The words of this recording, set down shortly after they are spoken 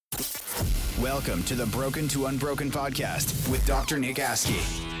Welcome to the Broken to Unbroken podcast with Dr. Nick Askey,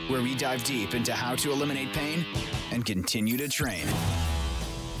 where we dive deep into how to eliminate pain and continue to train.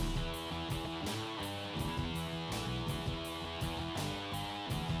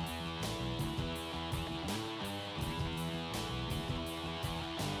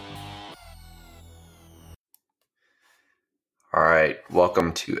 All right,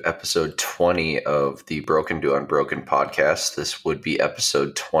 welcome to episode 20 of the Broken to Unbroken podcast. This would be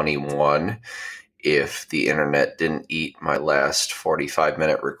episode 21 if the internet didn't eat my last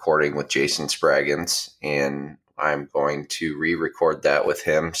 45-minute recording with Jason Spraggins, and I'm going to re-record that with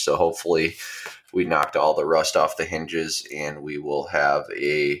him. So hopefully we knocked all the rust off the hinges and we will have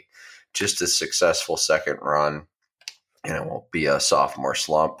just a successful second run, and it won't be a sophomore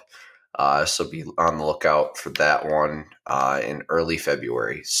slump. So be on the lookout for that one in early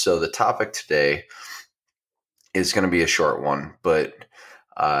February. So the topic today is going to be a short one, but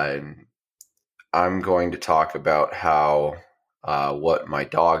I'm going to talk about how what my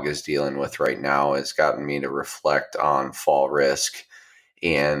dog is dealing with right now has gotten me to reflect on fall risk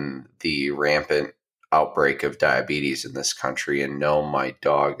and the rampant outbreak of diabetes in this country. And no, my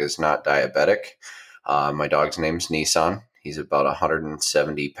dog is not diabetic. My dog's name's Nissan. He's about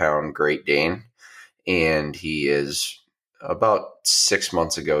 170-pound Great Dane, and he is about 6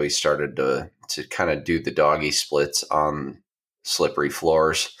 months ago, he started to kind of do the doggy splits on slippery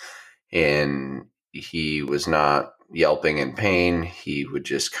floors, and he was not yelping in pain. He would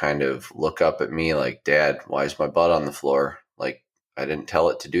just kind of look up at me like, "Dad, why is my butt on the floor? Like, I didn't tell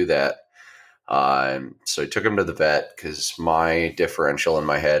it to do that." So I took him to the vet because my differential in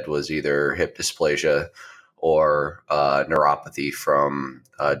my head was either hip dysplasia or neuropathy from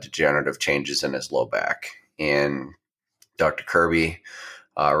degenerative changes in his low back. And Dr. Kirby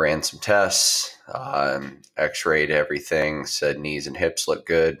ran some tests, x-rayed everything, said knees and hips look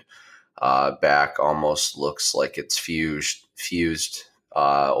good. Back almost looks like it's fused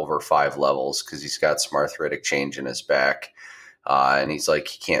over 5 levels because he's got some arthritic change in his back. And he's like,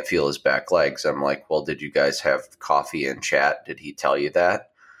 he can't feel his back legs. I'm like, well, did you guys have coffee and chat? Did he tell you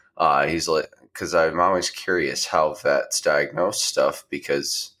that? He's like, because I'm always curious how vets diagnose stuff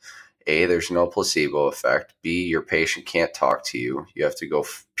because A, there's no placebo effect. B, your patient can't talk to you. You have to go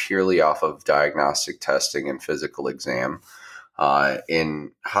purely off of diagnostic testing and physical exam.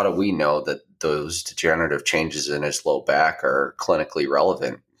 And how do we know that those degenerative changes in his low back are clinically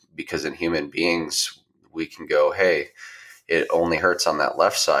relevant? Because in human beings, we can go, hey, it only hurts on that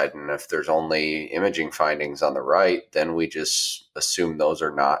left side. And if there's only imaging findings on the right, then we just assume those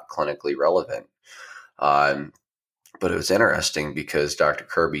are not clinically relevant. But it was interesting because Dr.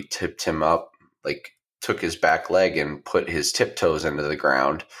 Kirby tipped him up, like took his back leg and put his tiptoes into the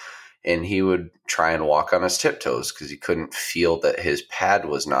ground. And he would try and walk on his tiptoes because he couldn't feel that his pad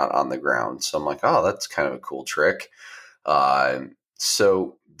was not on the ground. So I'm like, oh, that's kind of a cool trick.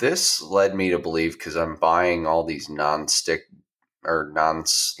 So this led me to believe, because I'm buying all these non-stick or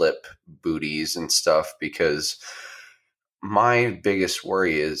non-slip booties and stuff, because my biggest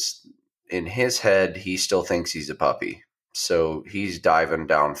worry is in his head, he still thinks he's a puppy. So he's diving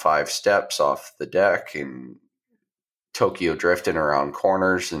down 5 steps off the deck and Tokyo drifting around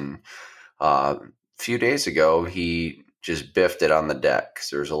corners. And a few days ago, he just biffed it on the deck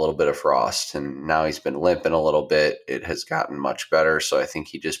because there was a little bit of frost, and now he's been limping a little bit. It has gotten much better, so I think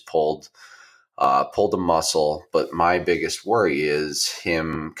he just pulled a muscle. But my biggest worry is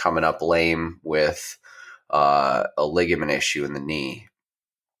him coming up lame with a ligament issue in the knee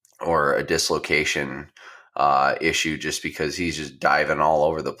or a dislocation issue, just because he's just diving all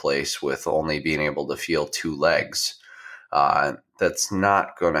over the place with only being able to feel 2 legs. That's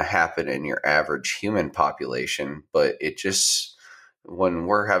not going to happen in your average human population, but it just, when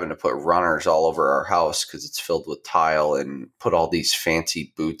we're having to put runners all over our house because it's filled with tile and put all these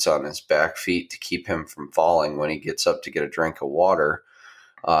fancy boots on his back feet to keep him from falling when he gets up to get a drink of water,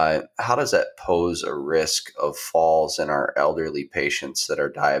 how does that pose a risk of falls in our elderly patients that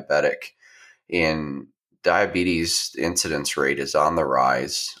are diabetic? In diabetes, incidence rate is on the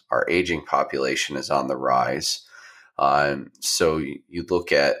rise. Our aging population is on the rise. So you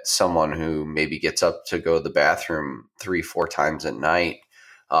look at someone who maybe gets up to go to the bathroom 3-4 times a night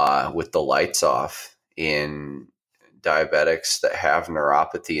with the lights off. In diabetics that have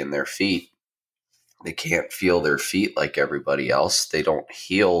neuropathy in their feet, they can't feel their feet like everybody else. They don't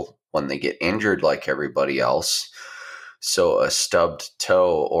heal when they get injured like everybody else. So a stubbed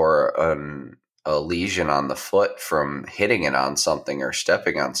toe or a lesion on the foot from hitting it on something or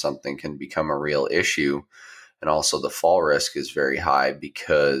stepping on something can become a real issue. And also the fall risk is very high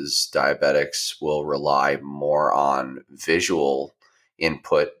because diabetics will rely more on visual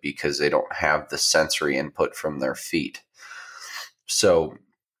input because they don't have the sensory input from their feet. So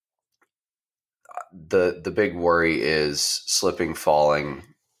the big worry is slipping, falling,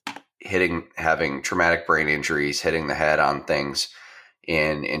 having traumatic brain injuries, hitting the head on things,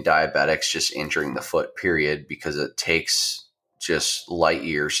 in diabetics just injuring the foot, period, because it takes just light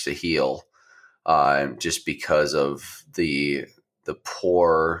years to heal, just because of the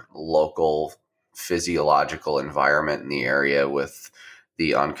poor local physiological environment in the area with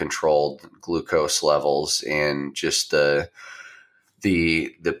the uncontrolled glucose levels and just the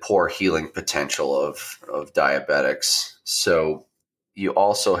poor healing potential of diabetics. So you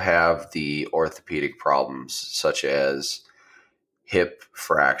also have the orthopedic problems such as hip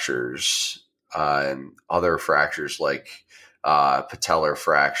fractures, and other fractures like patellar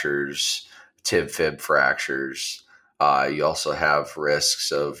fractures, tib-fib fractures. You also have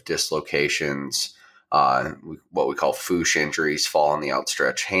risks of dislocations, what we call foosh injuries, fall on the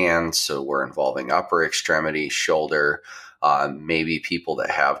outstretched hands. So we're involving upper extremity, shoulder, maybe people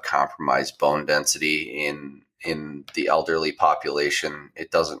that have compromised bone density in the elderly population.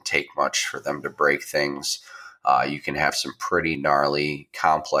 It doesn't take much for them to break things. You can have some pretty gnarly,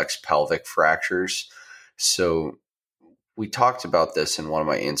 complex pelvic fractures. So we talked about this in one of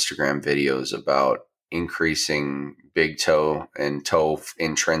my Instagram videos about increasing big toe and toe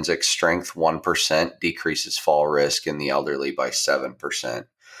intrinsic strength 1% decreases fall risk in the elderly by 7%.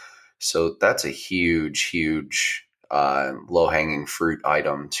 So that's a huge low-hanging fruit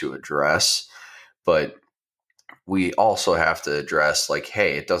item to address. But we also have to address, like,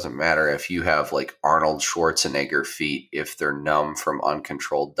 hey, it doesn't matter if you have like Arnold Schwarzenegger feet. If they're numb from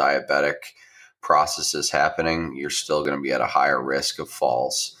uncontrolled diabetic processes happening, you're still going to be at a higher risk of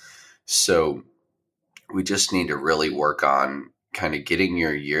falls. So we just need to really work on kind of getting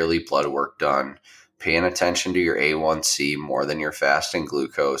your yearly blood work done, paying attention to your A1C more than your fasting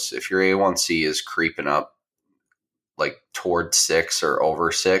glucose. If your A1C is creeping up like toward 6 or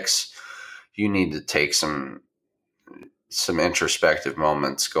over 6, you need to take some introspective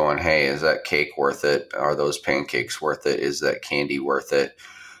moments going, hey, is that cake worth it? Are those pancakes worth it? Is that candy worth it?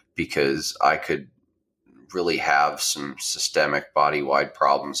 Because I could really have some systemic body-wide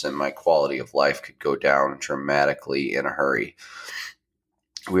problems and my quality of life could go down dramatically in a hurry.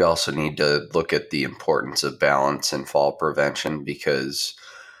 We also need to look at the importance of balance and fall prevention, because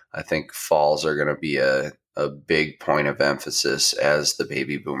I think falls are going to be a big point of emphasis as the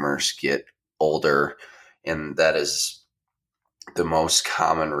baby boomers get older. And that is the most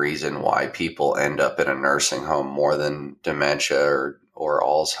common reason why people end up in a nursing home more than dementia or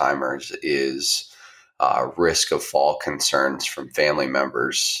Alzheimer's is risk of fall concerns from family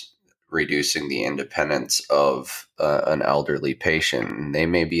members, reducing the independence of an elderly patient. And they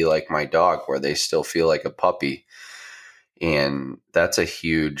may be like my dog, where they still feel like a puppy. And that's a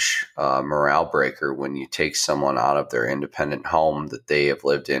huge morale breaker when you take someone out of their independent home that they have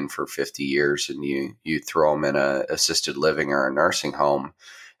lived in for 50 years and you throw them in a assisted living or a nursing home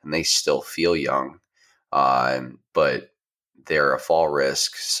and they still feel young, but they're a fall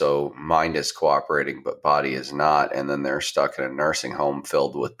risk. So mind is cooperating, but body is not. And then they're stuck in a nursing home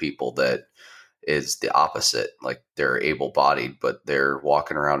filled with people that is the opposite. Like, they're able-bodied, but they're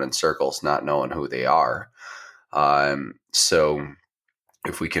walking around in circles, not knowing who they are. So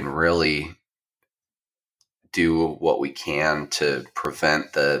if we can really do what we can to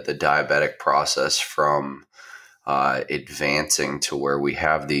prevent the diabetic process from advancing to where we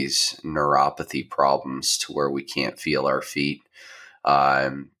have these neuropathy problems to where we can't feel our feet,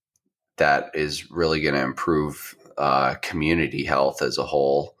 that is really going to improve community health as a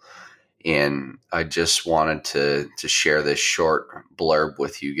whole. And I just wanted to share this short blurb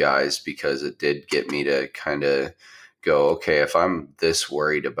with you guys because it did get me to kind of go, okay, if I'm this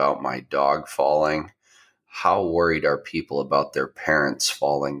worried about my dog falling, how worried are people about their parents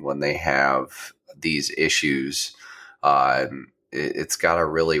falling when they have these issues? It's got to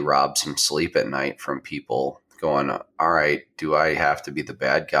really rob some sleep at night from people going, all right, do I have to be the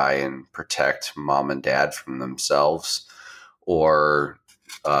bad guy and protect mom and dad from themselves? Or,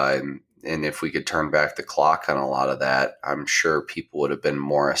 and if we could turn back the clock on a lot of that, I'm sure people would have been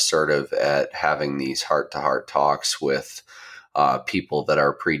more assertive at having these heart-to-heart talks with people that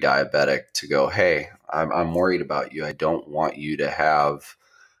are pre-diabetic to go, hey, I'm worried about you. I don't want you to have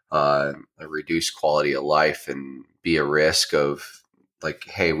a reduced quality of life and be a risk of, like,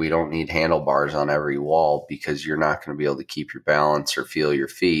 hey, we don't need handlebars on every wall because you're not going to be able to keep your balance or feel your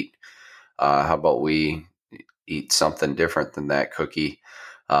feet. How about we eat something different than that cookie?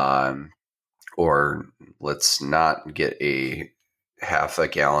 Or let's not get a half a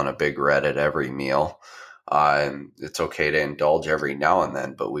gallon of Big Red at every meal. It's okay to indulge every now and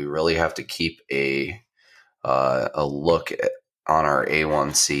then, but we really have to keep a look on our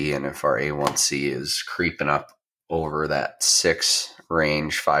A1C, and if our A1C is creeping up over that 6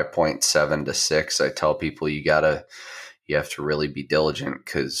 range, 5.7 to 6, I tell people you have to really be diligent,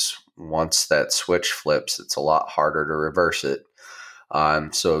 because once that switch flips, it's a lot harder to reverse it.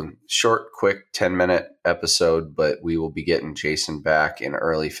 So short, quick 10-minute episode, but we will be getting Jason back in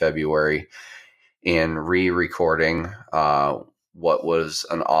early February and re-recording what was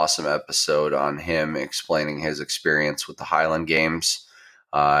an awesome episode on him explaining his experience with the Highland Games.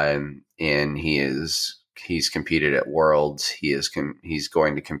 And he's competed at Worlds. He's going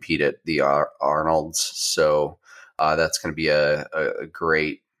to compete at the Arnold's. So that's going to be a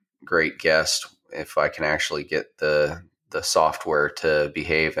great guest if I can actually get the software to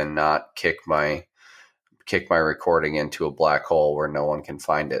behave and not kick my recording into a black hole where no one can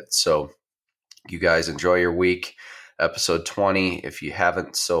find it. So you guys enjoy your week. Episode 20. If you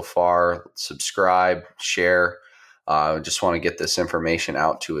haven't so far, subscribe, share. I just want to get this information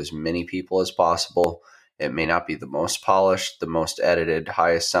out to as many people as possible. It may not be the most polished, the most edited,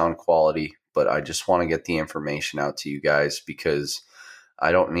 highest sound quality, but I just want to get the information out to you guys, because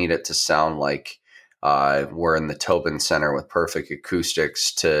I don't need it to sound like we're in the Tobin Center with perfect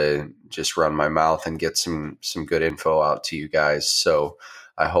acoustics to just run my mouth and get some good info out to you guys. So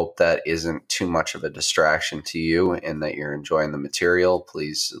I hope that isn't too much of a distraction to you and that you're enjoying the material.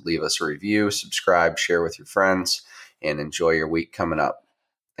 Please leave us a review, subscribe, share with your friends, and enjoy your week coming up.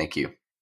 Thank you.